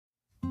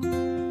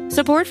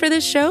Support for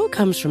this show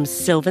comes from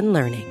Sylvan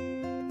Learning.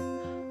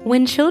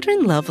 When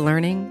children love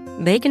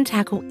learning, they can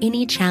tackle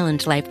any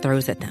challenge life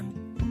throws at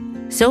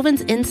them.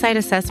 Sylvan's Insight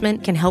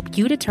Assessment can help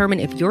you determine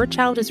if your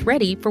child is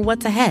ready for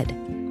what's ahead.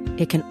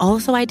 It can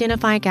also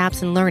identify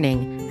gaps in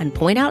learning and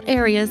point out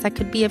areas that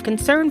could be of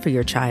concern for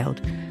your child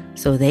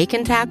so they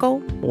can tackle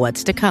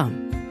what's to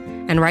come.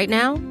 And right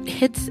now,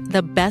 it's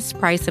the best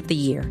price of the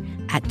year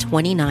at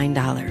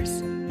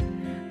 $29.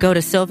 Go to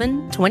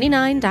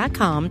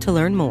sylvan29.com to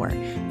learn more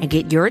and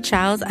get your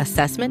child's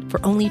assessment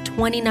for only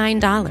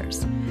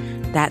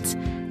 $29. That's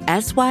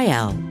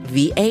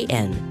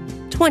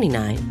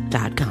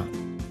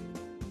SYLVAN29.com.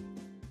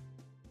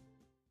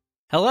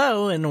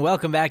 Hello, and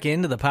welcome back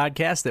into the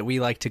podcast that we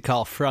like to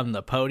call From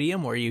the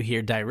Podium, where you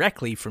hear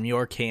directly from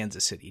your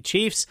Kansas City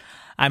Chiefs.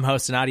 I'm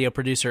host and audio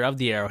producer of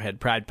the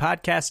Arrowhead Pride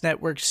Podcast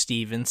Network,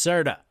 Steven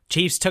Serta.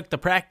 Chiefs took the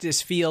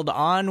practice field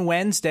on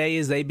Wednesday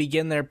as they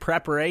begin their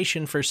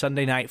preparation for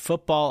Sunday Night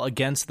Football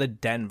against the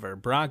Denver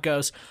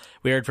Broncos.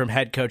 We heard from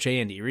head coach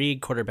Andy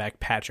Reid, quarterback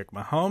Patrick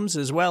Mahomes,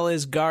 as well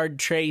as guard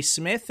Trey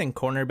Smith and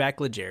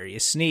cornerback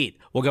L'Jarius Sneed.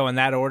 We'll go in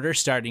that order,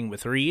 starting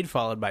with Reid,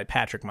 followed by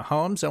Patrick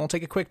Mahomes, and we'll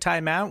take a quick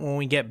timeout. When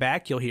we get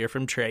back, you'll hear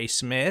from Trey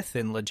Smith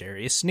and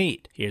L'Jarius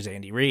Sneed. Here's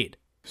Andy Reid.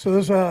 So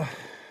this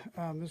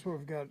is what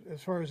we've got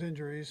as far as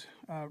injuries.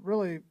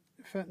 Really,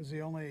 Fenton's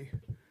the only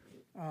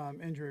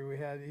injury we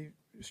had. He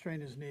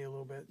strained his knee a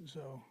little bit, and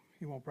so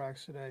he won't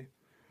practice today.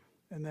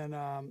 And then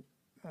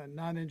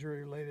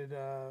non-injury related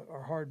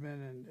are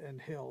Hardman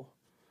and Hill.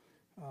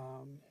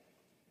 And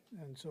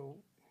so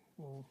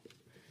we'll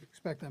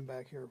expect them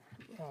back here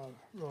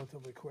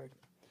relatively quick.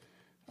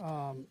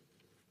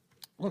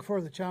 Look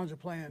forward to the challenge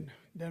of playing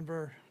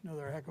Denver. I know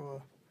they're a heck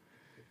of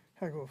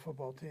a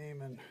football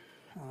team, and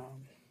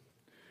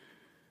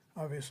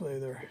obviously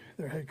their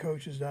head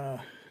coach has done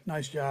a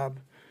nice job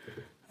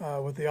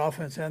with the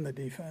offense and the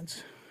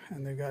defense,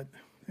 and they've got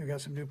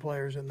some new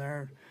players in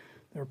there.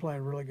 They're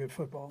playing really good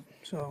football.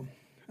 So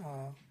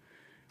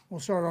we'll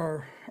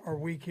start our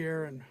week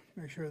here and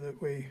make sure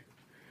that we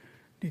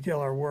detail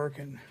our work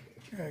and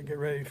get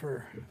ready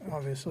for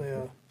obviously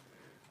a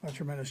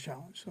tremendous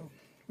challenge. So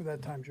with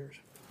that, time's yours.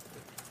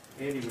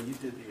 Andy, when you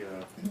did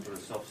the sort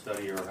of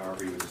self-study or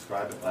however you would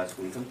describe it last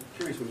week, I'm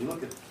curious, when you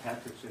look at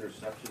Patrick's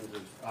interceptions,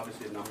 there's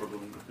obviously a number of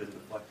them have been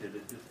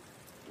deflected.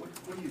 What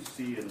do you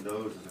see in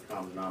those as a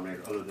common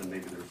denominator other than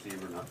maybe the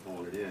receiver not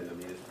throwing it in? I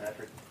mean, does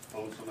Patrick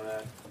own some of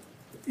that?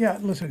 Yeah,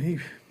 listen,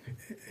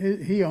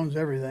 he owns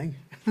everything.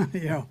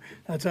 You know,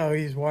 that's how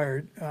he's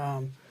wired.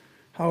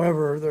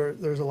 However,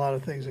 there's a lot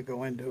of things that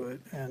go into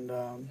it, and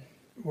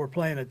we're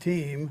playing a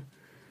team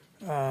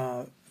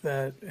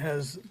that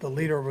has the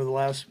lead over the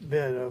last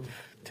bit of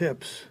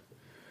tip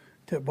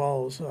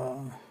balls.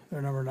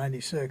 Their number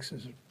 96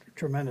 is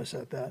tremendous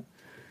at that.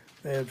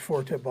 They had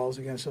 4 tip balls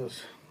against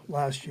us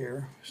last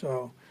year,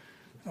 so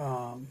you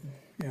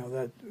know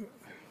that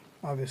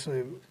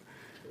obviously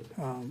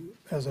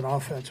as an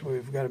offense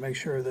we've got to make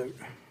sure that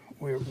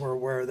we're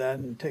aware of that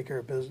and take care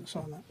of business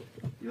on that.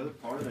 The other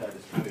part of that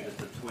is kind of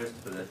just a twist,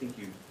 but I think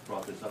you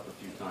brought this up a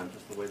few times,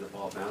 just the way the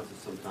ball bounces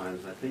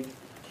sometimes. I think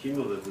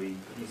cumulatively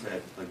he's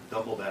had like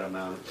double that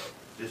amount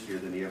this year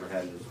than he ever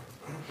had in his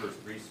first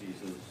 3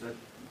 seasons. Is that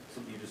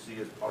something you just see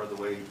as part of the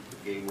way the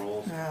game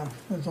rolls? Yeah,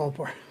 it's all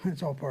part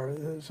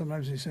of it.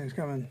 Sometimes these things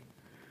come in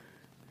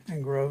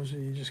groves,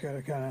 and you just got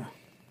to kind of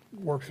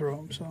work through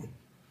them. So,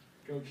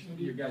 Coach,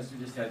 you guys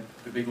just had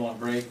the big long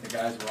break. The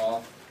guys were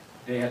off.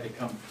 They had to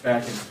come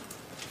back and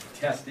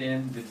test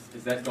in.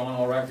 Is that going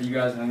all right for you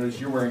guys? And I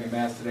noticed you're wearing a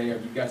mask today.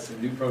 Have you got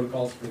some new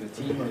protocols for the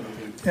team? Or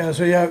yeah,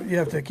 so you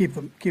have to keep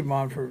them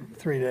on for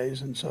 3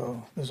 days, and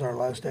so this is our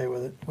last day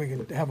with it. We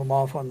can have them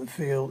off on the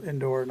field,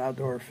 indoor and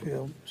outdoor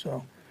field.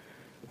 So,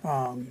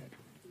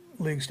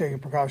 league's taking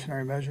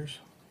precautionary measures.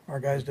 Our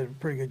guys did a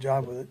pretty good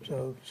job with it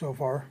so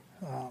far.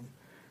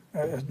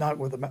 Not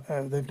with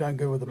they've done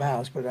good with the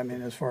mask, but I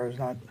mean, as far as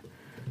not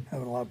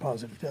having a lot of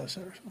positive tests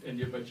there. So.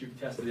 But you've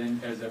tested in,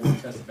 as everyone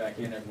tested back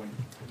in, everyone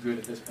good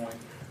at this point?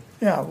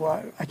 Yeah,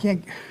 well, I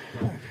can't.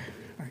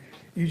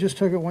 You just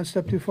took it one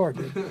step too far,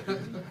 dude.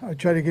 I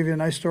tried to give you a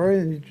nice story,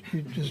 and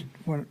you just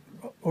went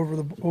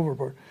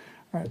overboard.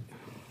 All right.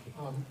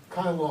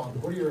 Kyle Long,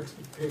 what are your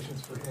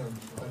expectations for him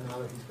now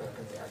that he's back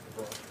in the active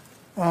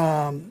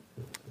role?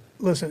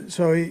 Listen,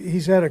 so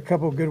he's had a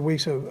couple of good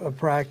weeks of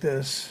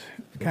practice,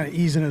 kind of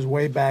easing his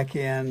way back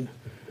in,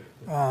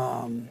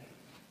 and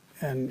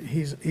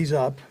he's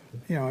up.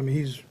 You know, I mean,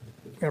 he's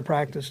going to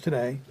practice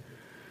today.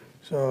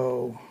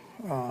 So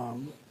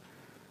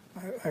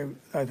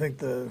I think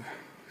the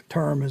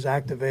term is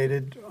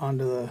activated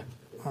onto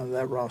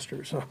that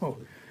roster. So,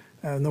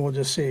 and then we'll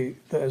just see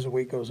as the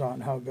week goes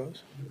on how it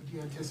goes. Do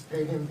you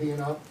anticipate him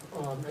being up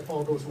if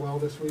all goes well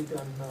this week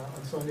on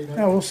Sunday night?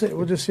 Yeah, we'll see.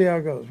 We'll just see how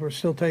it goes. We're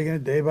still taking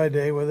it day by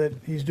day with it.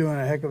 He's doing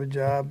a heck of a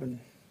job,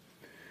 and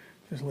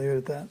just leave it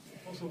at that.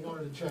 Also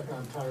wanted to check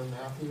on Tyrann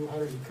Mathieu. How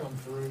did he come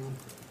through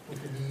with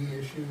the knee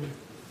issue?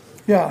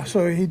 Yeah,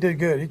 so he did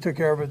good. He took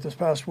care of it this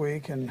past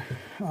week, and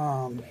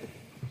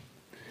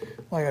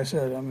like I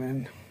said, I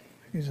mean,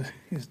 he's a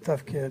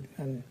tough kid,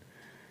 and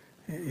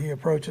he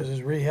approaches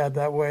his rehab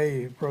that way.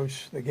 He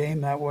approaches the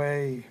game that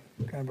way.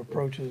 He kind of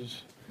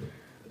approaches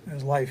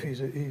his life. He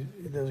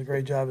does a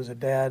great job as a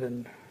dad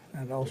and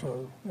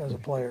also as a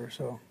player.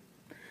 So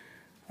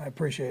I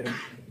appreciate him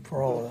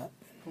for all of that.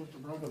 Coach, the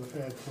Broncos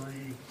have had 3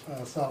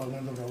 solid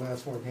wins over the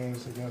last 4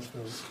 games against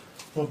the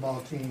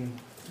football team,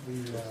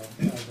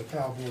 the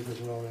Cowboys as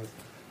well as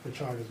the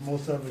Chargers.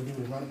 Most of it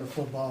due to running the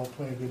football,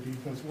 playing good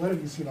defense. What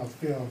have you seen on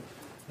film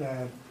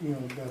that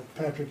that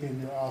Patrick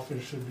and your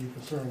offense should be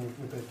concerned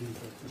with that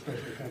defense,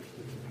 especially Patrick's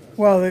defense?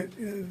 Well,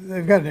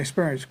 they've got an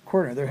experienced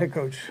coordinator. Their head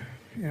coach,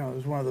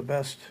 is one of the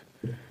best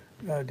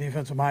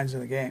defensive minds in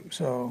the game.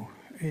 So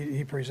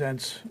he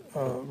presents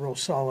a real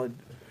solid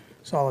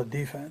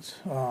defense.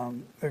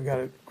 They've got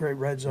a great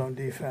red zone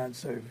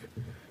defense.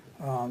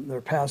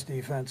 Their pass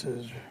defense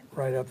is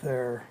right up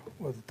there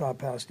with the top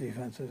pass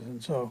defenses,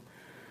 and so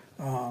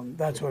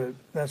that's what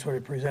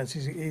it presents.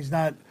 He's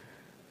not,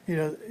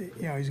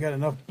 he's got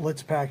enough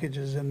blitz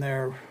packages in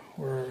there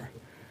where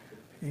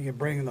he can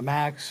bring the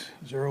max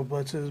 0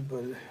 blitzes,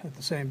 but at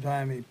the same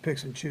time he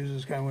picks and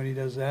chooses kind of when he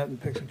does that, and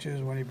picks and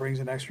chooses when he brings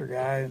an extra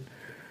guy,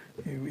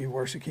 and he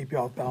works to keep you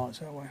off balance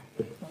that way.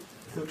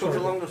 Coach,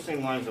 along those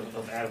same lines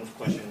of Adam's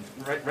question,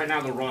 right now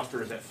the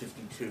roster is at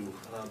 52.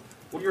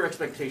 What are your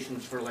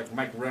expectations for like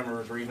Mike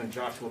Remmers or even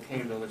Joshua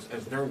Campbell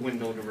as their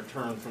window to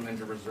return from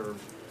injured reserve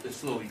is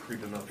slowly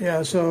creeping up?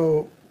 Yeah,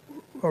 so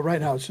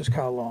right now it's just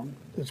Kyle Long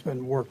that's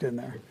been worked in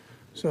there.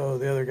 So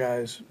the other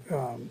guys,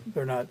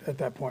 they're not at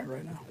that point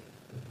right now.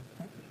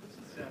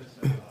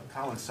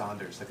 Colin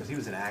Saunders, because he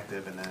was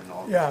inactive and then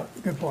all. Yeah,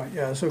 good point.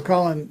 Yeah, so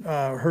Colin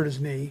hurt his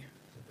knee.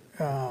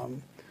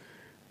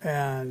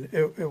 And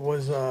it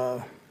was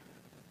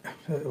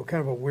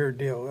kind of a weird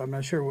deal. I'm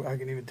not sure I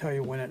can even tell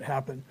you when it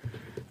happened.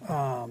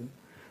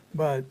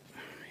 But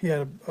he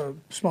had a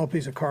small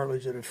piece of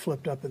cartilage that had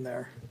flipped up in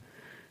there,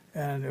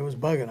 and it was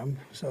bugging him.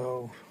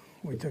 So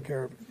we took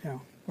care of it.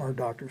 Our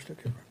doctors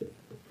took care of it.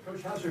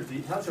 Coach, how's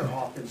their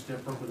offense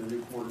different with a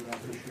new quarterback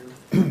this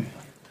year?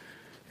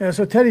 Yeah,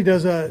 so Teddy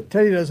does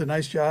a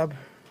nice job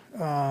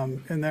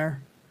in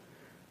there.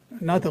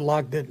 Not that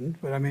Locke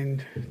didn't, but I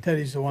mean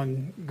Teddy's the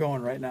one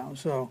going right now.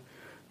 So,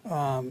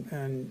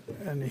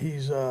 and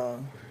he's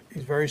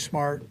very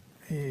smart.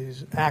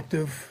 He's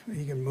active.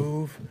 He can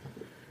move.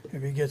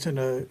 If he gets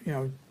into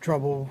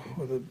trouble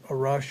with a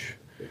rush,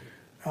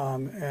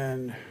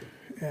 and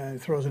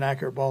throws an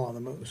accurate ball on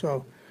the move.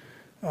 So,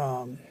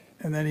 and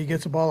then he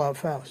gets the ball out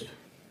fast.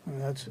 I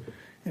mean,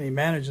 and he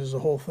manages the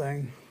whole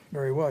thing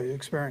very well. He's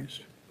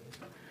experienced.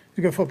 He's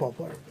a good football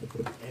player.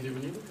 Andy,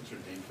 when you look at your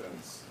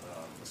defense,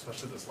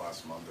 especially this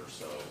last month or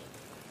so,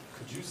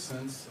 could you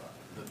sense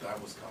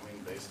that was coming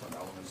based on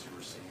elements you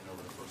were seeing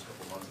over the first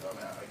couple of months? I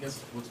mean, I guess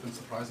what's been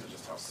surprising is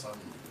just how sudden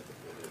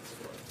it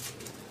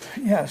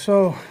is. Yeah,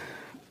 so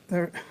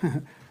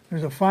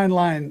there's a fine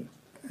line,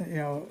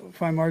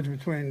 fine margin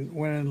between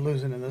winning and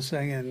losing in this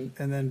thing, and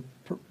then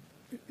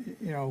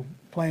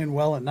playing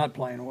well and not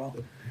playing well.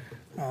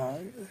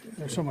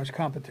 There's so much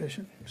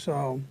competition.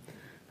 So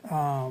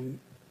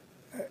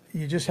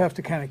you just have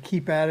to kind of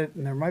keep at it,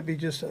 and there might be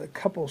just a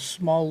couple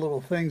small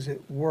little things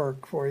that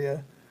work for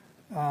you,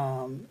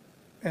 and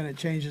it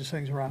changes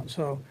things around.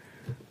 So,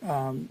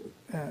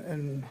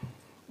 and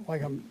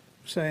like I'm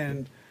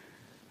saying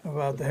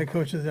about the head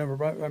coach of the Denver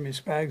Broncos, I mean,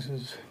 Spags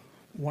is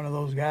one of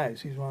those guys.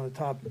 He's one of the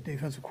top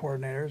defensive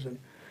coordinators, and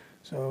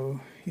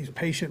so he's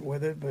patient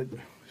with it, but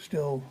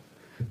still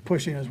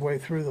pushing his way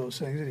through those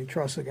things, and he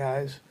trusts the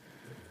guys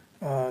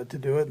to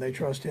do it, and they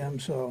trust him.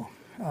 So,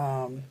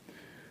 some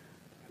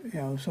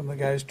of the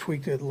guys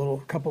tweaked a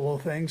couple little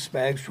things.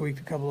 Spags tweaked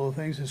a couple little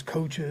things. His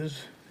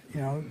coaches,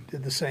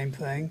 did the same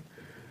thing,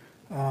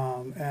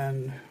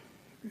 and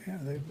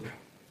they're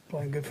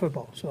playing good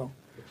football. So,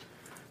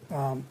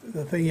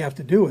 the thing you have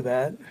to do with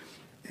that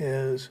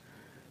is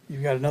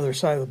you've got another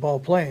side of the ball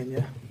playing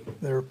you.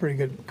 They're pretty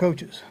good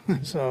coaches,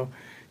 so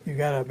you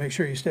got to make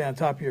sure you stay on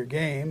top of your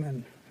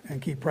game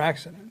and keep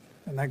practicing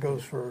it, and that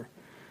goes for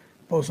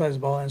both sides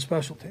of the ball and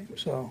special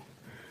teams. So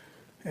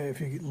if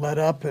you let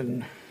up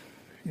and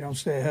you don't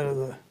stay ahead of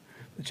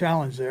the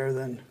challenge there,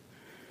 then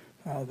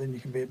you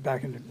can be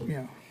back into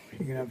you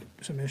can have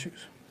some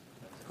issues.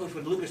 Coach,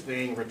 with Lucas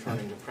Vang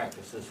returning to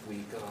practice this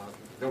week,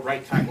 the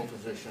right tackle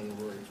position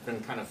where it's been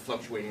kind of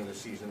fluctuating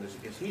this season,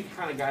 is he the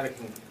kind of guy that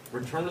can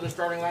return to the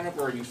starting lineup,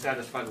 or are you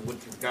satisfied with what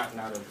you've gotten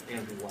out of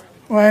Andrew Wiley?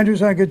 Well, Andrew's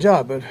done a good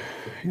job, but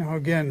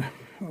again,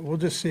 we'll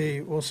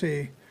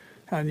see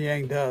how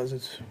Niang does.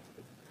 It's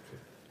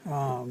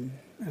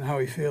and how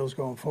he feels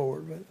going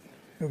forward, but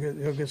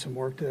he'll get some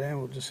work today, and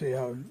we'll just see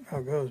how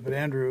it goes. But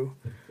Andrew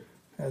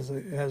has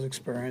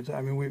experience.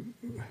 I mean,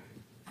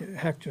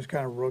 Heck just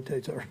kind of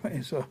rotates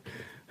everybody. So,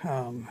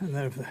 and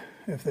then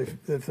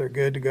if they're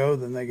good to go,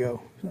 then they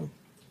go. So.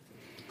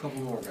 A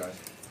couple more, guys.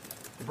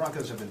 The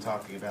Broncos have been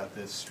talking about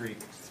this streak.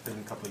 It's been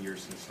a couple of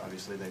years since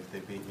obviously they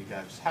beat you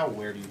guys. How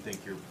aware do you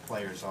think your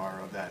players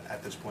are of that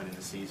at this point in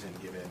the season?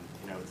 Given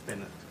it's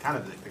been kind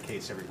of the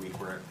case every week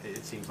where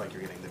it seems like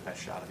you're getting the best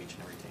shot of each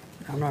and every team.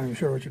 I'm not even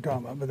sure what you're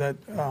talking about, but that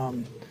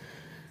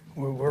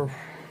we're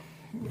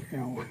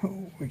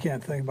we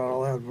can't think about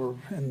all that. We're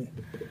in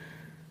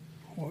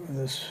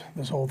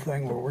this whole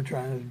thing where we're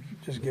trying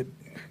to just get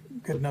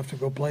good enough to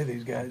go play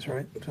these guys,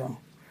 right? So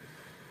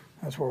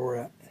that's where we're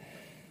at.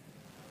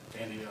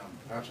 Andy,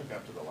 Patrick,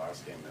 after the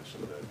last game,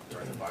 mentioned that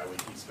during the bye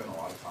week, he spent a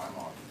lot of time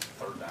on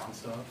third down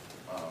stuff.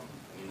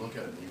 And you look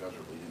at it, and you guys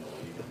are leading the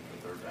league in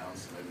third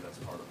downs, so maybe that's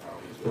part of how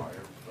he's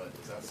wired. But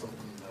is that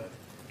something that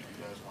you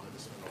guys wanted to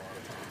spend a lot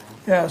of time on?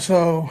 Yeah,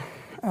 so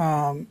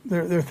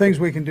there are things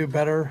we can do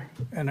better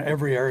in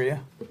every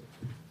area,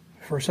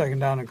 for second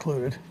down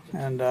included,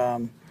 and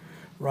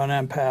run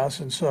and pass.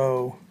 And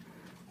so,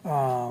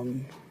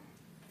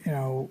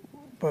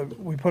 but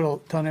we put a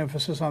ton of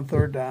emphasis on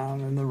third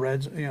down and the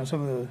reds,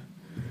 some of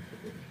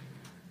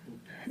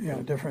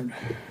the, different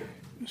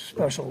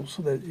specials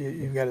that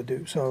you've got to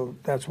do. So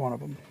that's one of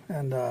them.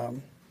 And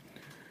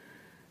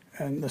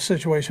the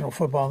situational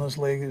football in this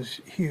league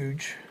is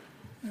huge.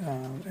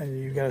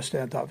 And you've got to stay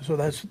on top of it. So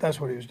that's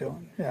what he was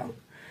doing, yeah.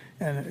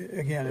 And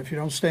again, if you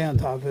don't stay on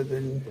top of it,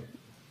 then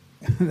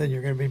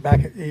you're going to be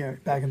back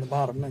in the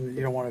bottom, and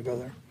you don't want to go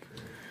there.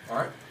 All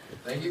right,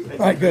 thank you. All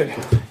right, good. You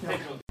look at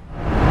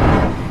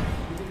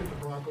the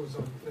Broncos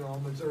on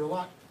film. Is there a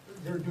lot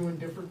they're doing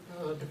different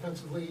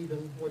defensively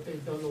than what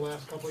they've done the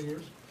last couple of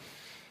years?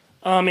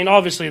 I mean,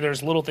 obviously,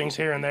 there's little things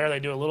here and there they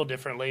do a little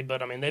differently,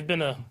 but I mean, they've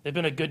been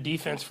a good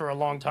defense for a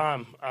long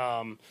time.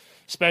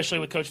 Especially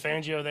with Coach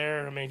Fangio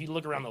there. I mean, if you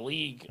look around the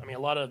league, I mean, a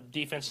lot of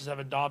defenses have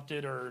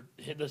adopted or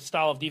hit the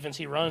style of defense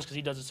he runs because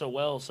he does it so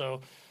well.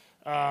 So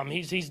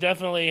he's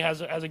definitely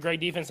has a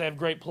great defense. They have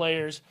great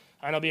players,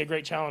 and it'll be a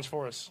great challenge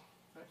for us.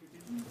 Patrick,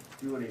 did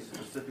you do any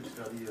specific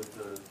study of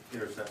the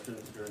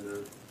interceptions during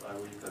the bye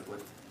week, like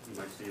what you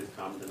might see as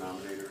common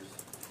denominators?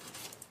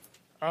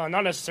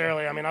 Not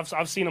necessarily. I mean,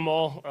 I've seen them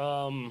all.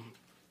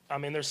 I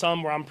mean, there's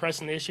some where I'm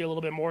pressing the issue a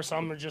little bit more.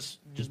 Some are just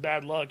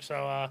bad luck.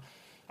 So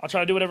I'll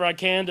try to do whatever I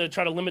can to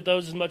try to limit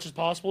those as much as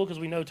possible because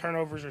we know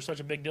turnovers are such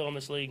a big deal in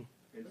this league.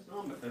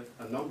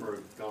 A number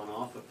have gone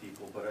off of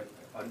people, but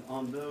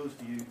on those,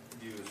 do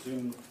you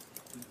assume?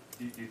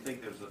 Do you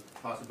think there's a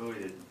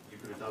possibility that you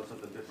could have done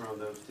something different on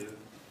those too?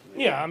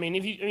 Yeah, I mean,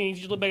 if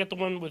you look back at the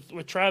one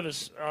with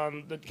Travis,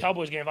 the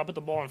Cowboys game, if I put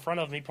the ball in front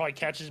of him, he probably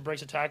catches,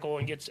 breaks a tackle,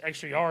 and gets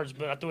extra yards.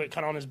 But I threw it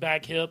kind of on his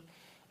back hip,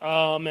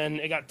 and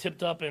it got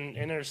tipped up and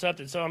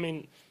intercepted. So I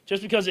mean,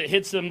 just because it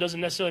hits them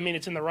doesn't necessarily mean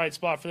it's in the right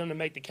spot for them to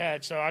make the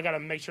catch. So I got to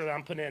make sure that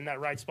I'm putting it in that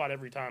right spot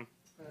every time.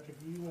 Patrick,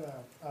 you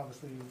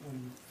obviously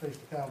when you faced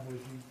the Cowboys,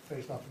 you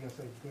faced off against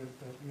a good,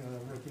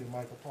 rookie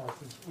Michael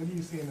Parsons. What do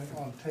you see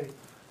on tape,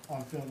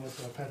 on film with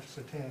Patrick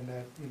Surtain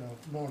that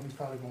knowing he's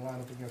probably going to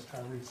line up against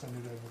Tyreek Sunday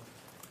that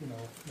will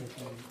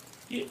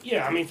make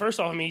Yeah, I mean, first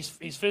off, I mean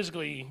he's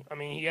physically. I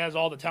mean, he has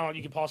all the talent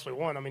you could possibly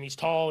want. I mean, he's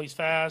tall, he's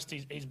fast,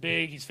 he's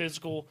big, he's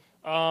physical.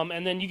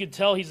 And then you could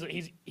tell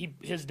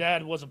his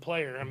dad was a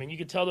player. I mean, you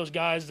could tell those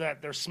guys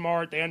that they're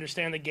smart, they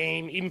understand the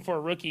game. Even for a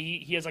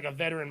rookie, he has like a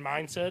veteran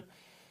mindset,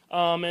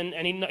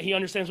 and he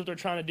understands what they're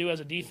trying to do as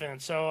a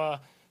defense. So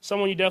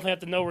someone you definitely have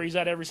to know where he's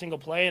at every single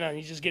play, and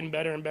he's just getting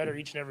better and better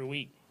each and every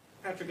week.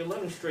 Patrick,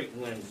 11 straight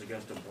wins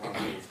against the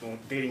Broncos,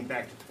 dating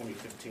back to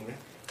 2015.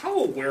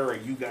 How aware are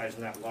you guys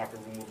in that locker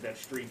room of that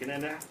streak, and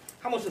then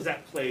how much does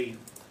that play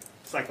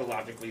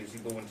psychologically as you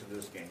go into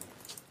this game?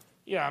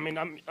 Yeah, I mean,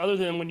 other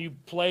than when you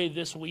play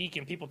this week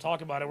and people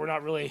talk about it, we're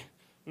not really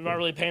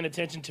paying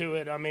attention to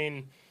it. I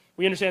mean,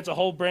 we understand it's a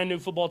whole brand new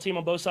football team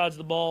on both sides of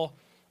the ball.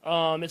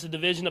 It's a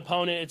division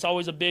opponent. It's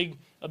always a big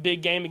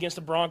game against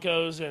the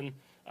Broncos, and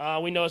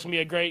we know it's gonna be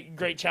a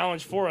great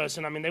challenge for us.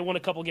 And I mean, they won a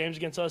couple games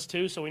against us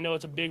too, so we know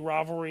it's a big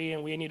rivalry,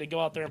 and we need to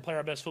go out there and play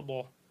our best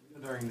football.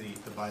 During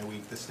the bye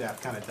week, the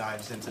staff kind of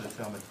dives into the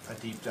film, a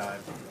deep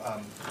dive.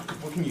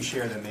 What can you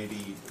share that maybe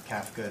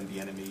Kafka and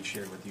Bieniemy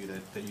shared with you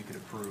that you could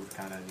improve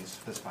kind of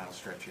this final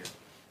stretch here?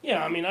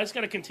 Yeah, I mean, I just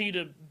got to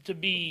continue to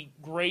be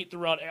great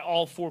throughout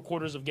all 4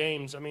 quarters of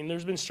games. I mean,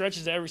 there's been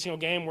stretches every single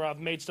game where I've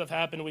made stuff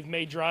happen, we've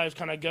made drives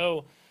kind of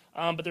go,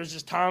 but there's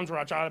just times where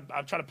I try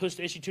to push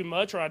the issue too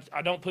much or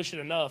I don't push it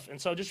enough. And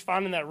so just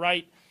finding that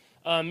right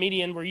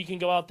median where you can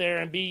go out there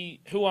and be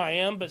who I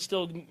am, but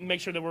still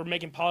make sure that we're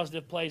making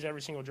positive plays every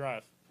single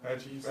drive.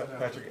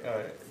 Patrick,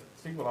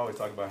 people always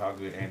talk about how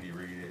good Andy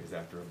Reid is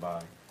after a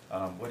bye.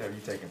 What have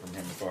you taken from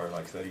him as far as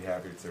like study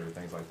habits or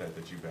things like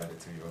that you've added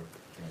to your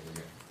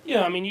game?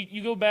 Yeah, I mean,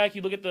 you go back,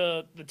 you look at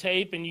the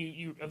tape, and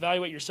you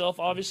evaluate yourself,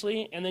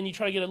 obviously, and then you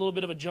try to get a little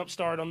bit of a jump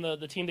start on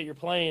the team that you're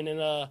playing. And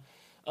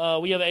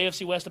we have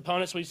AFC West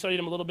opponents, so we studied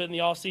them a little bit in the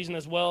offseason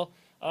as well.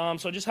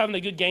 So just having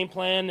a good game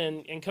plan,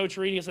 and Coach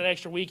Reid gets that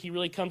extra week. He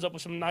really comes up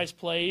with some nice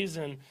plays.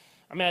 And,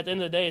 I mean, at the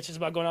end of the day, it's just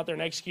about going out there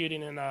and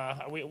executing. And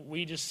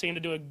we just seem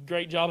to do a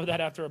great job of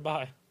that after a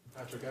bye.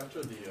 Patrick,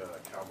 after the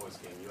Cowboys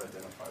game, you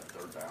identified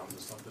third downs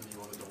as something you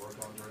wanted to work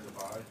on during the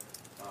bye.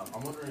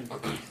 I'm wondering, you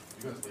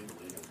guys lead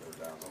the league in third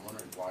downs. I'm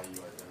wondering why you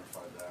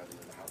identified that and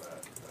then how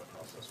that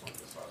process went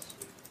this last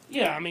week.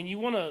 Yeah, I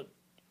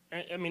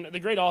mean, the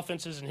great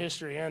offenses in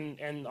history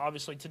and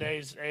obviously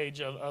today's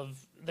age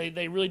of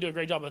they really do a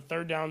great job of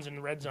third downs in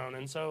the red zone.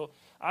 And so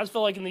I just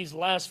feel like in these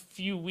last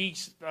few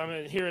weeks,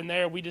 here and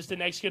there, we just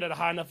didn't execute at a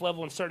high enough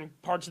level in certain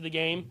parts of the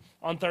game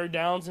on third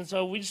downs. And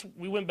so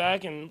we went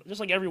back, and just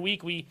like every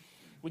week, we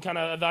kind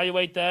of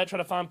evaluate that, try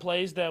to find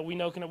plays that we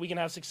know we can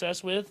have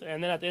success with.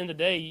 And then at the end of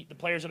the day, the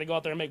players are going to go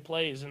out there and make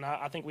plays. And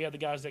I think we have the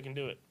guys that can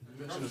do it.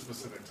 You mentioned a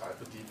specific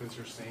type of defense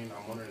you're seeing.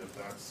 I'm wondering if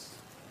that's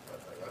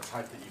a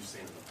type that you've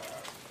seen in the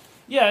past.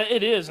 Yeah,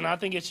 it is, and I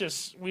think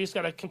it's we just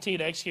got to continue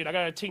to execute. I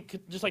got to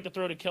just like to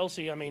throw to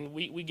Kelsey. I mean,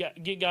 we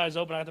get guys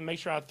open. I have to make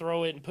sure I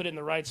throw it and put it in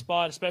the right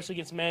spot, especially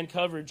against man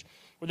coverage,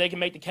 where they can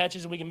make the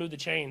catches and we can move the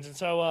chains. And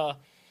so,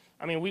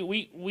 I mean,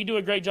 we do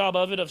a great job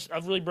of it,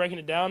 of really breaking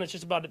it down. It's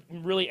just about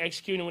really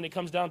executing when it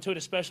comes down to it,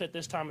 especially at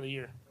this time of the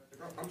year.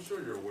 I'm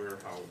sure you're aware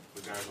how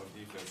the guys on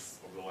defense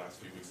over the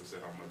last few weeks have said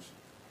how much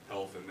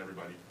health and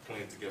everybody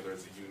playing together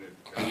as a unit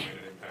has made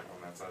an impact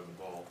on that side of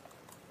the ball.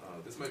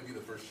 This might be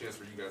the first chance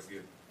for you guys to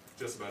get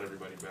just about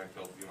everybody back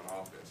healthy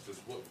on offense. Just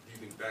what do you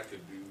think that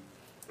could do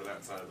for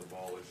that side of the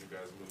ball as you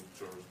guys move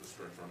towards the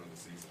stretch run of the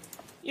season?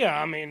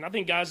 Yeah, I mean, I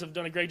think guys have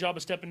done a great job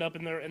of stepping up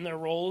in their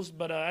roles.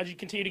 But as you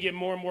continue to get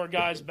more and more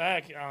guys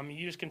back,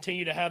 you just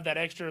continue to have that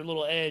extra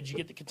little edge. You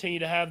get to continue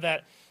to have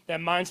that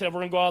mindset of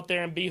we're going to go out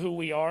there and be who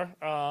we are.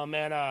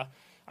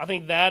 I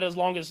think that as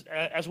well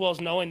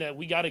as knowing that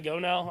we got to go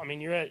now. I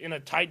mean, you're in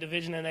a tight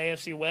division in the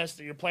AFC West.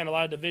 You're playing a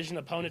lot of division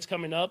opponents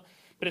coming up.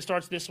 But it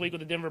starts this week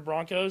with the Denver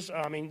Broncos.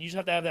 I mean, you just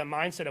have to have that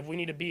mindset of we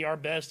need to be our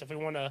best if we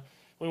want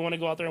to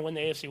go out there and win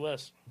the AFC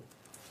West.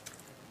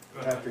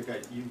 Patrick,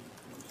 you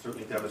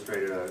certainly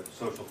demonstrated a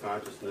social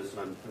consciousness, and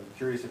I'm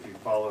curious if you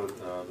followed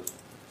the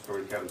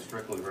story of Kevin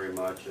Strickland very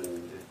much,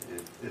 and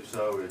if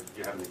so, if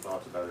you have any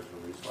thoughts about his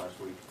release last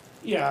week?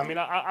 Yeah, I mean,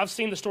 I've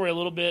seen the story a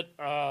little bit.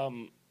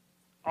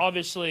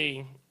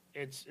 Obviously,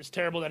 it's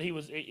terrible that he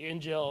was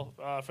in jail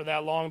for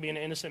that long, being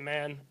an innocent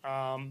man.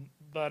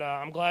 But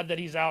I'm glad that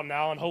he's out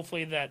now, and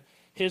hopefully that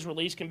his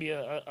release can be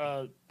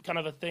a kind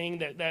of a thing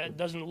that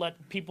doesn't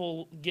let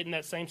people get in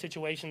that same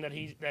situation that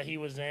he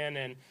was in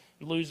and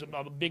lose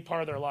a big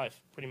part of their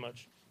life, pretty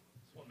much.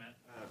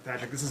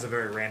 Patrick, this is a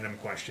very random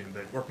question,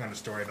 but working on a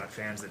story about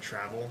fans that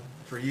travel.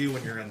 For you,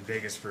 when you're in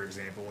Vegas, for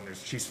example, and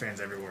there's Chiefs fans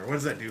everywhere, what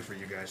does that do for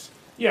you guys?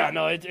 Yeah,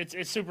 no,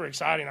 it's super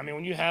exciting. I mean,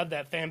 when you have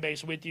that fan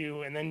base with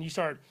you, and then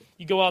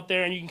you go out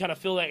there and you can kind of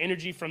feel that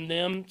energy from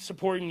them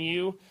supporting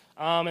you.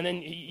 And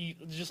then you,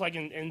 just like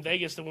in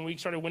Vegas, when we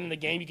started winning the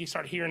game, you can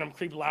start hearing them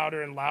creep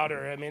louder and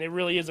louder. I mean, it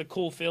really is a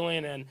cool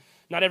feeling, and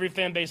not every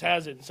fan base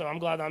has it. So I'm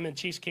glad I'm in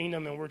Chiefs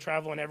Kingdom, and we're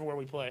traveling everywerable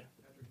we play.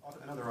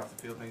 Another off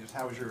the field thing, just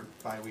how was your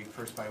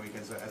first bye week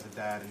as a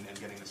dad and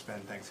getting to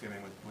spend Thanksgiving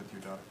with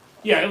your daughter?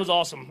 Yeah, it was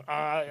awesome.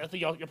 I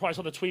think you probably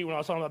saw the tweet when I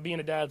was talking about being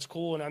a dad. It's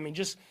cool. And, I mean,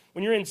 just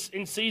when you're in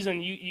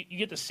season, you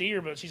get to see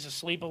her, but she's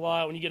asleep a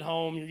lot. When you get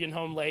home, you're getting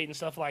home late and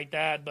stuff like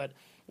that. But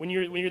when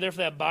you're there for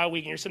that bye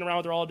week and you're sitting around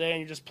with her all day and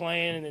you're just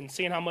playing and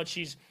seeing how much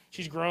she's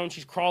grown.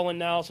 She's crawling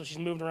now, so she's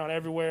moving around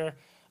everywhere.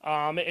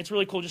 It's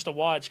really cool just to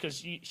watch because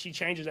she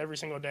changes every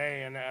single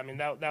day. And, I mean,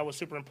 that was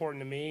super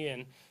important to me.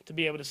 And to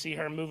be able to see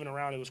her moving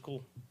around, it was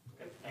cool.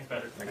 Okay. Thanks,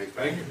 Patrick.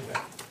 Thank you.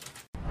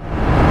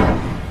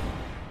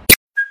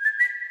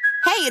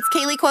 Hey, it's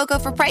Kaylee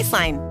Cuoco for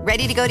Priceline.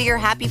 Ready to go to your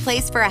happy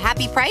place for a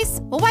happy price?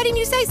 Well, why didn't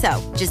you say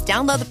so? Just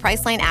download the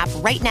Priceline app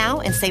right now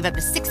and save up to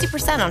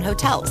 60% on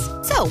hotels.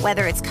 So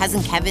whether it's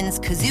Cousin Kevin's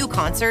Kazoo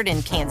Concert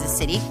in Kansas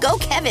City, go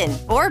Kevin,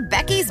 or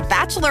Becky's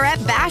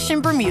Bachelorette Bash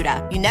in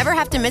Bermuda, you never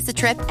have to miss a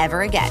trip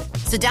ever again.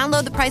 So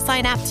download the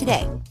Priceline app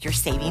today. Your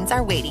savings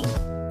are waiting.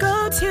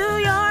 Go to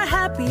your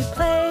happy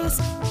place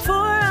for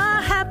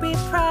a happy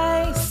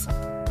price.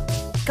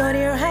 Go to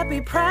your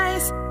happy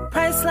price,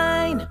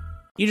 Priceline.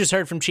 You just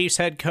heard from Chiefs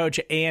head coach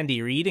Andy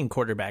Reid and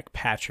quarterback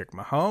Patrick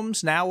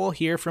Mahomes. Now we'll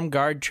hear from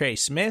guard Trey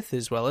Smith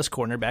as well as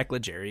cornerback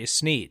L'Jarius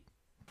Sneed.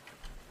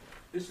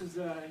 This is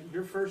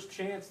your first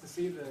chance to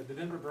see the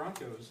Denver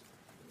Broncos.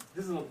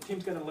 This is a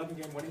team's got an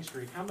 11-game winning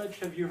streak. How much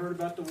have you heard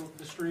about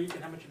the streak,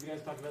 and how much have you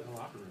guys talked about in the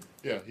locker room?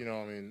 Yeah,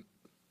 I mean,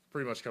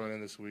 pretty much coming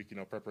in this week,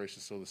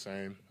 preparation's still the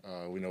same.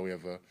 We know we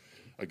have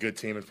a good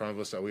team in front of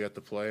us that we have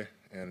to play,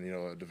 and,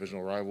 a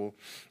divisional rival.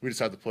 We just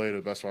have to play to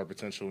the best of our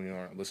potential,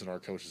 listen to our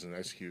coaches and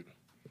execute.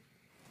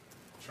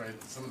 Trey,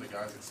 some of the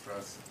guys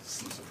expressed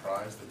some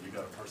surprise that you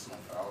got a personal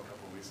foul a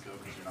couple of weeks ago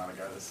because you're not a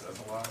guy that says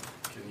a lot.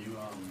 Can you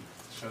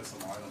shed some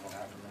light on what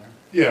happened there?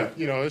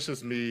 Yeah, it's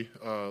just me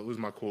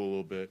losing my cool a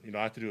little bit.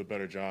 I have to do a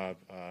better job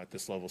at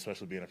this level,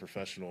 especially being a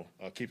professional,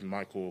 keeping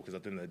my cool because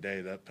at the end of the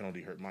day, that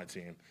penalty hurt my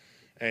team.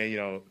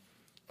 And,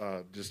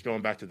 just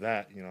going back to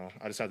that,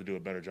 I just have to do a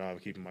better job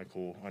of keeping my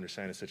cool,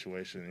 understand the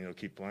situation, and,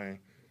 keep playing.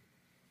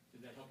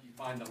 Did that help you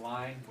find the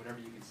line, whatever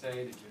you can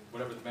say,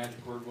 whatever the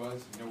magic word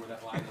was, you know where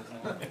that line is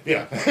now?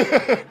 Yeah.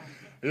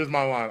 It is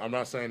my line. I'm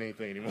not saying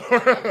anything anymore.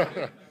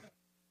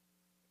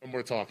 No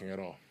more talking at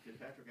all. Did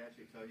Patrick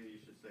actually tell you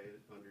should say it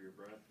under your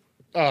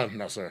breath?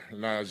 No, sir.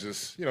 No, it's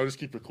just, just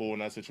keep it cool in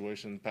that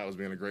situation. Pat was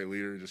being a great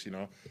leader. Just, it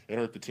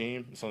hurt the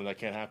team. It's something that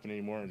can't happen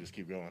anymore, and just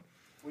keep going.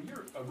 When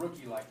you're a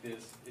rookie like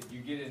this, if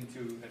you get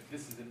into,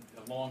 this is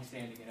a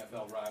long-standing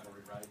NFL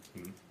rivalry, right?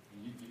 Mm-hmm.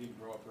 You didn't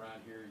grow up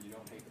around here. You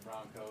don't hate the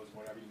Broncos,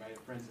 whatever. You might have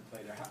friends that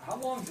play there. How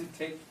long does it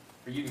take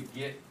for you to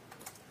get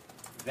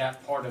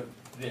that part of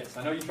this?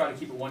 I know you try to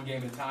keep it one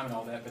game at a time and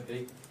all that, but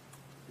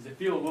does it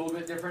feel a little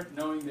bit different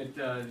knowing that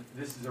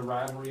this is a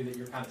rivalry that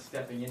you're kind of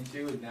stepping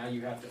into, and now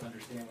you have to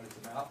understand what it's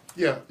about?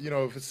 Yeah,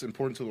 if it's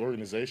important to the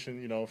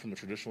organization, from a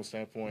traditional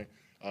standpoint,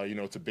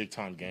 it's a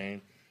big-time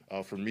game.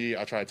 For me,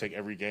 I try to take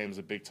every game as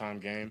a big-time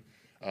game.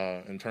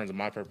 In terms of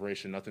my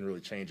preparation, nothing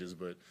really changes,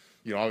 but,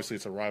 obviously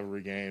it's a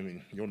rivalry game,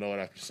 and you'll know it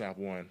after snap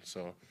one.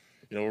 So,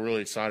 we're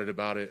really excited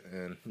about it,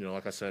 and,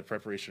 like I said,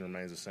 preparation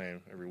remains the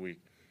same every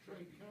week. Trey,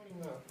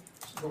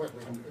 go ahead,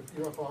 Liam. If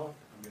you're up off.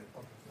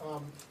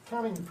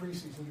 Counting the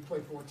preseason, you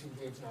played 14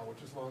 games now,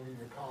 which is longer than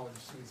your college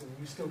season, and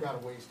you still got a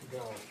ways to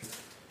go.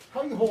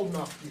 How are you holding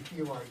up, do you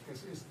feel like?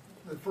 Is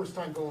the first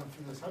time going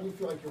through this, how do you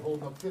feel like you're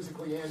holding up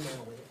physically and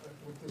mentally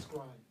with this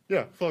grind?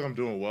 Yeah, I feel like I'm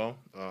doing well.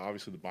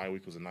 Obviously, the bye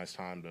week was a nice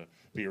time to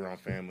be around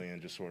family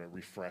and just sort of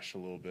refresh a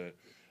little bit.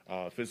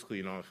 Physically,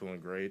 I'm feeling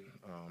great.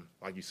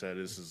 Like you said,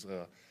 this is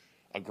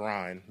a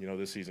grind,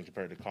 this season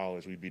compared to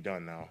college. We'd be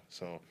done now.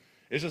 So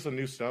it's just a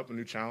new step, a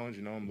new challenge.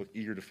 I'm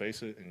eager to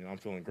face it, and I'm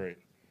feeling great.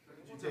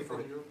 I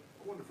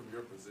wonder from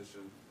your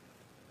position,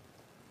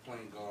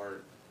 playing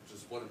guard,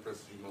 just what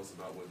impresses you most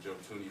about what Joe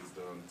Tooney has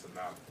done to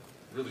not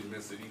really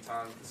miss any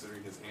time,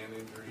 considering his hand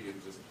injury,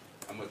 and just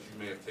how much you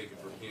may have taken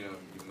from him,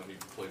 even though he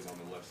plays on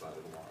the left side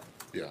of the line?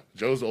 Yeah,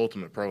 Joe's the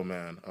ultimate pro,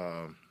 man.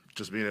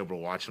 Just being able to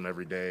watch him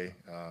every day,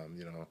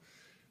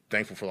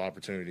 thankful for the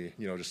opportunity,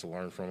 just to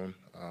learn from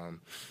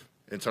him.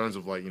 In terms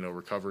of,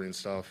 recovery and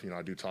stuff,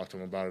 I do talk to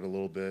him about it a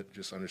little bit,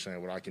 just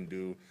understand what I can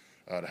do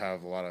to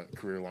have a lot of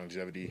career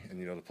longevity and,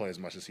 to play as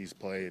much as he's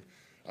played.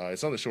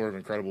 It's nothing short of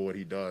incredible what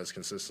he does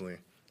consistently,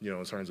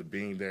 in terms of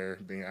being there,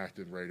 being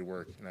active, ready to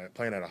work, and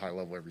playing at a high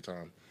level every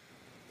time.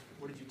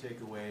 What did you take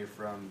away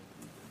from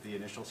the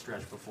initial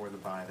stretch before the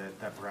bye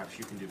that perhaps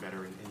you can do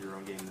better in your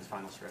own game in this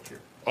final stretch here?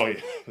 Oh,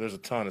 yeah, there's a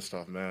ton of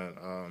stuff, man.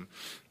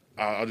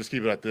 I'll just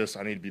keep it at this.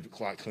 I need to be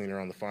a lot cleaner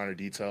on the finer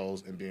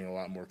details and being a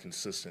lot more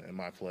consistent in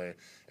my play.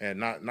 And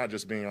not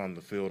just being on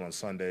the field on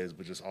Sundays,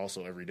 but just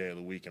also every day of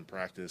the week in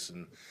practice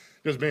and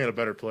just being a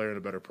better player and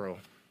a better pro.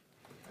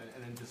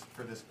 And then just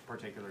for this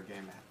particular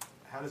game,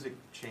 how does it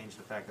change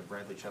the fact that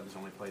Bradley Chubb has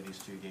only played these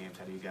 2 games?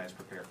 How do you guys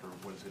prepare for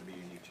what is going to be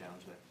a unique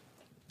challenge there?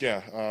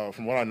 Yeah,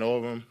 from what I know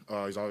of him,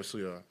 he's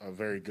obviously a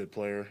very good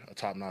player, a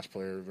top-notch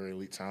player, very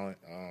elite talent.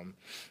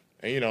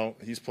 And,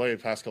 he's played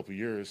the past couple of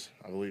years,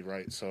 I believe,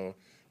 right? So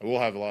we'll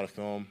have a lot of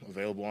film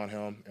available on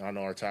him, and I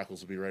know our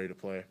tackles will be ready to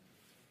play.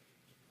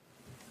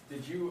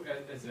 Did you,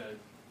 as a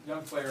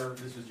young player,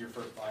 this was your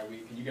first bye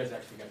week, and you guys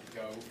actually got to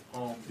go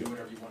home, do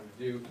whatever you wanted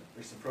to do.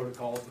 There's some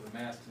protocols with the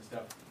masks and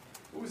stuff.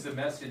 What was the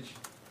message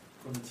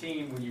from the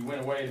team when you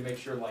went away to make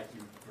sure,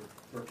 you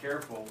were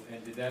careful,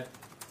 and did that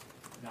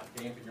not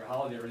dampen your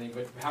holiday or everything,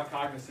 but how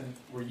cognizant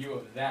were you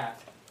of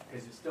that?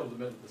 Because it's still the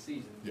middle of the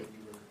season when you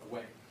were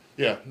away.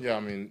 Yeah. I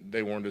mean,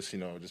 they warned us,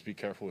 just be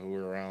careful who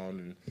we're around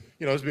and,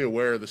 just be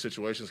aware of the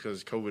situations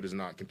because COVID is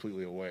not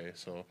completely away.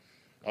 So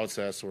I would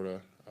say that's sort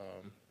of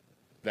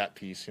that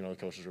piece, the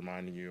coach is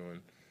reminding you.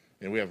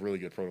 And we have really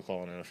good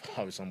protocol in it.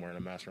 Obviously, I'm wearing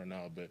a mask right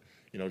now, but,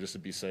 just to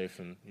be safe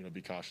and,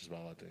 be cautious about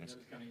a lot of things. That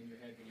was kind of in your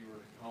head when you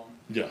were home?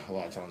 Yeah, a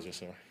lot of times, yes,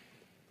 sir.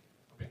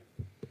 Okay.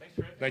 Thanks,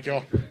 Trey. Thank you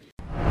all.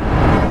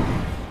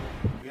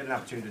 We had an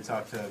opportunity to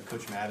talk to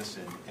Coach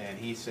Madison, and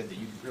he said that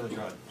you really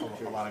brought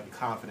a lot of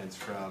confidence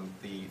from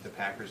the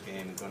Packers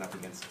game and going up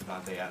against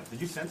Devontae Adams.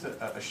 Did you sense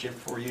a shift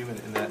for you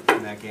in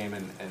that game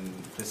and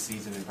this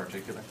season in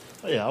particular?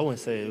 Yeah, I wouldn't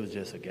say it was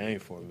just a game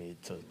for me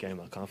to gain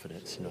my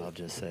confidence. I've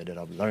just said that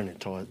I'm learning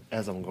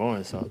as I'm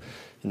going. So,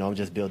 I'm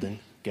just building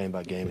game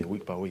by game and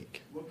week by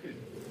week. What could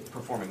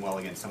performing well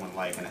against someone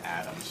like an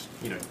Adams,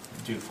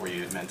 do for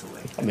you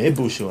mentally? I mean, it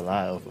boosts you a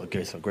lot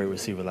against a great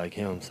receiver like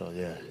him. So,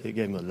 yeah, it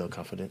gave me a little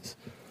confidence.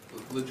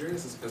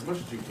 L'Jarius, as much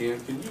as you can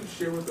you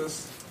share with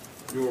us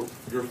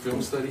your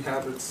film study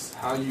habits,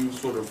 how you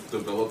sort of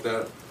developed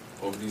that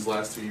over these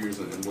last 2 years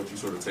and what you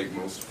sort of take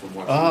most from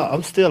watching?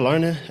 I'm still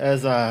learning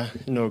as I,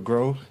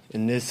 grow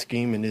in this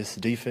scheme, in this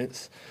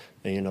defense.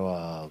 And,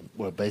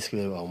 we're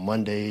basically on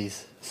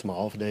Mondays, it's my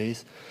off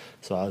days.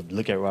 So I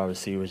look at wide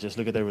receivers, just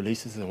look at their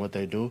releases and what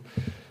they do.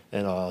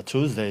 And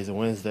Tuesdays and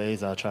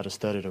Wednesdays, I try to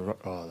study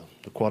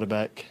the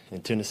quarterback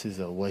and tendencies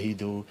of what he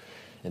do.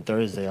 And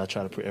Thursday, I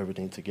try to put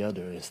everything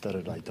together instead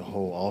of the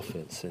whole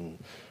offense and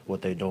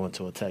what they're doing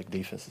to attack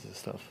defenses and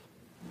stuff.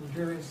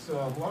 L'Jarius,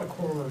 a lot of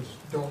corners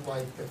don't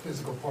like the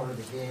physical part of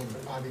the game,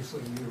 but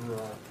obviously you're...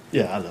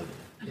 Yeah, I love it.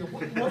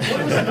 What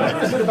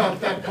is it about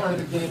that part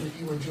of the game that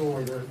you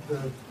enjoy,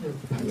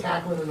 the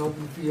tackling an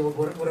open field,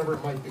 whatever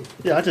it might be?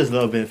 Yeah, I just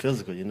love being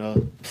physical,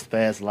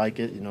 Spaz like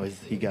it,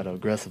 he got an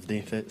aggressive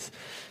defense,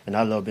 and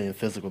I love being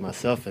physical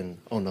myself. And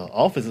on the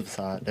offensive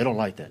side, they don't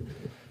like that.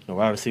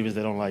 Wide receivers,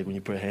 they don't like when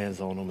you put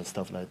hands on them and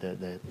stuff like that.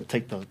 They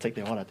take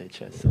their heart out their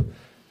chest. So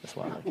that's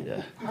why I like it,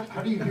 yeah.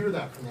 How do you hear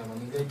that from them? I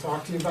mean, they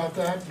talk to you about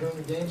that during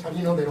the games? How do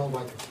you know they don't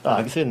like it?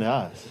 I can see it in their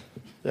eyes.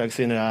 I can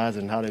see in their eyes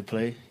and how they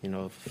play,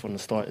 from the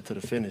start to the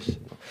finish.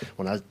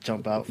 When I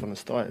jump out from the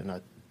start and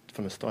I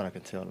from the start, I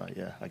can tell, like,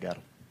 yeah, I got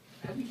him.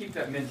 How do you keep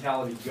that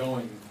mentality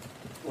going,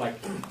 like,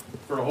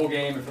 for the whole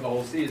game and for the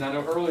whole season? I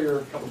know earlier,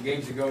 a couple of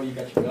games ago, you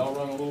got your bell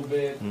rung a little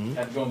bit,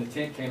 had to go in the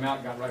tent, came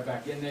out, got right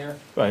back in there.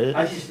 Right.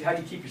 How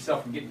do you keep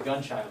yourself from getting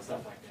gun-shy and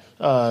stuff like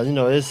that? You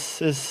know,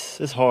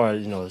 it's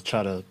hard, you know, to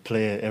try to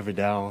play it every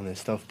down and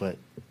stuff, but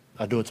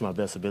I do it to my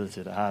best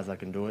ability, the highest I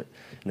can do it.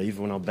 You know,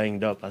 even when I'm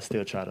banged up, I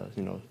still try to,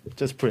 you know,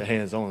 just put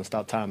hands on and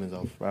stop timings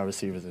off wide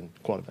receivers and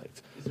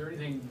quarterbacks. Is there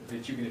anything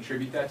that you can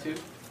attribute that to?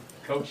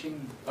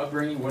 Coaching,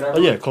 upbringing, whatever?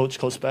 Oh, yeah, Coach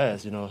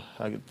Spaz, you know,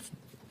 I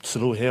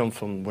salute him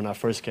from when I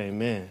first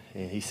came in,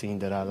 and he seen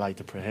that I like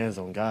to put hands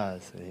on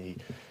guys, and he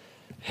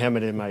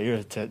hammered in my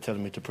ear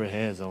telling me to put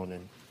hands on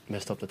and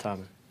messed up the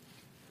timing.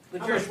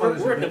 L'Jarius,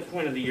 we're at the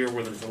point of the year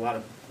where there's a lot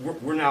of,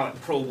 we're now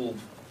at Pro Bowl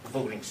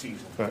voting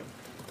season. Right.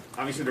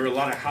 Obviously, there are a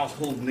lot of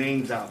household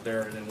names out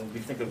there, and then when we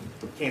think of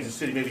Kansas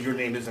City, maybe your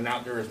name isn't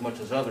out there as much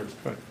as others.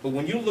 Right. But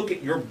when you look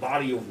at your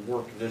body of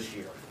work this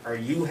year, are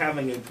you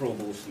having a Pro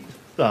Bowl season?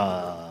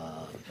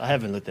 I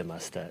haven't looked at my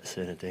stats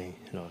or anything,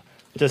 you know,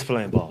 just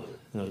playing ball,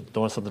 you know,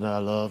 doing something that I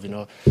love, you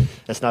know.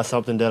 It's not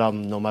something that you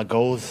know, my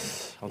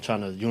goals, I'm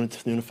trying to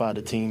unify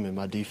the team and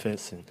my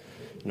defense and,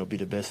 you know, be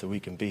the best that we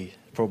can be.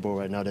 Pro Bowl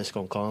right now, that's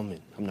going to come,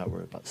 and I'm not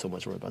worried about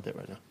that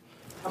right now.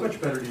 How much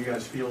better do you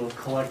guys feel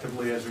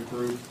collectively as a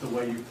group the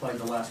way you played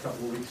the last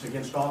couple of weeks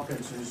against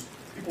offenses?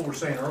 People were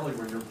saying earlier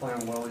when you were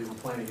playing well, you were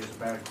playing against a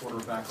bad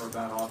quarterback or a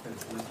bad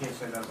offense. Well, you can't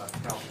say that about the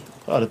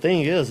Cowboys. The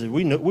thing is,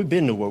 we've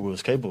been to what we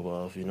was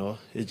capable of, you know.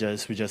 We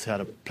just had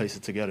to place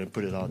it together and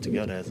put it all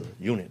together as a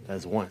unit,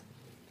 as one.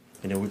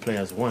 And then we play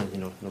as one, you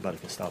know, nobody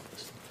can stop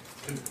us.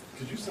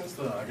 Could you sense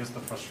the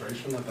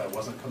frustration that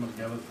wasn't coming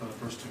together for the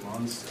first 2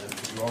 months, and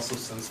could you also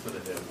sense that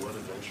it would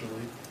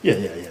eventually?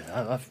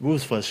 Yeah. We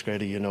was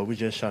frustrated, you know. We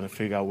just trying to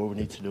figure out what we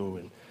need to do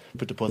and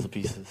put the puzzle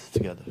pieces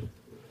together.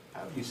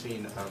 How have you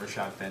seen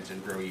Rashad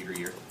Fenton grow year to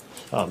year?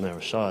 Oh man,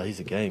 Rashad, he's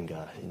a game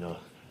guy, you know.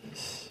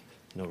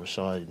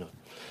 Rashad, you know,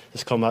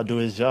 just come out do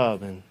his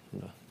job, and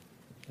you know,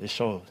 it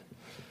shows.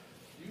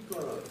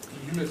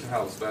 You mentioned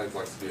how Spags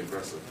likes to be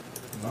aggressive.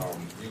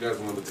 You guys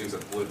are one of the teams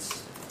that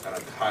blitz at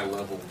a high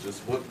level.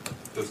 Just what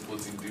does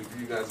blitzing do for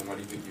you guys, and why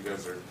do you think you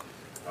guys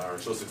are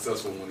so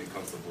successful when it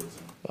comes to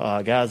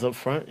blitzing? Guys up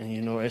front and,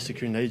 you know,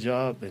 executing their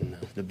job, and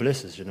the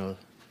blitzes, you know,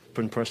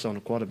 putting pressure on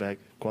the quarterback.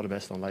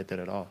 Quarterbacks don't like that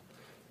at all.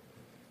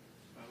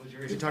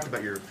 You talked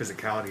about your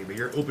physicality, but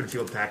your open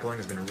field tackling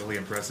has been really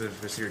impressive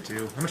this year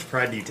too. How much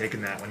pride do you take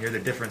in that when you're the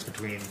difference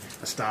between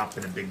a stop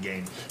and a big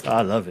game?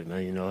 I love it,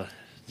 man. You know,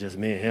 just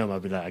me and him, I'll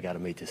be like, I got to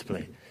make this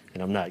play.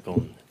 And I'm not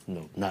going to, you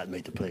know, not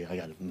make the play.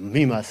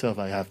 Myself,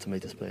 I have to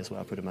make this play. That's what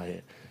I put in my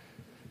head.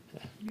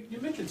 Yeah. You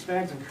mentioned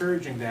Spags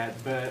encouraging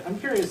that, but I'm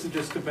curious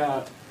just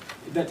about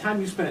that time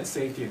you spent at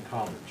safety in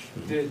college.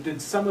 Mm-hmm.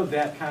 Did some of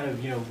that kind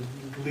of, you know,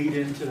 lead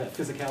into that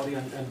physicality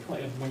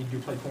when you do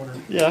play corner?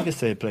 Yeah, I could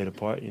say it played a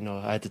part. You know,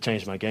 I had to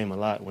change my game a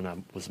lot when I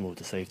was moved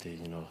to safety.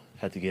 You know,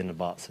 had to get in the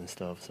box and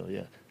stuff. So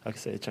yeah, I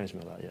could say it changed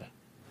me a lot. Yeah,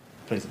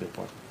 plays a big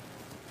part.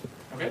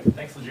 Okay,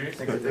 thanks, L'Jarius.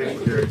 Thank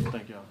you.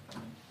 Thank you.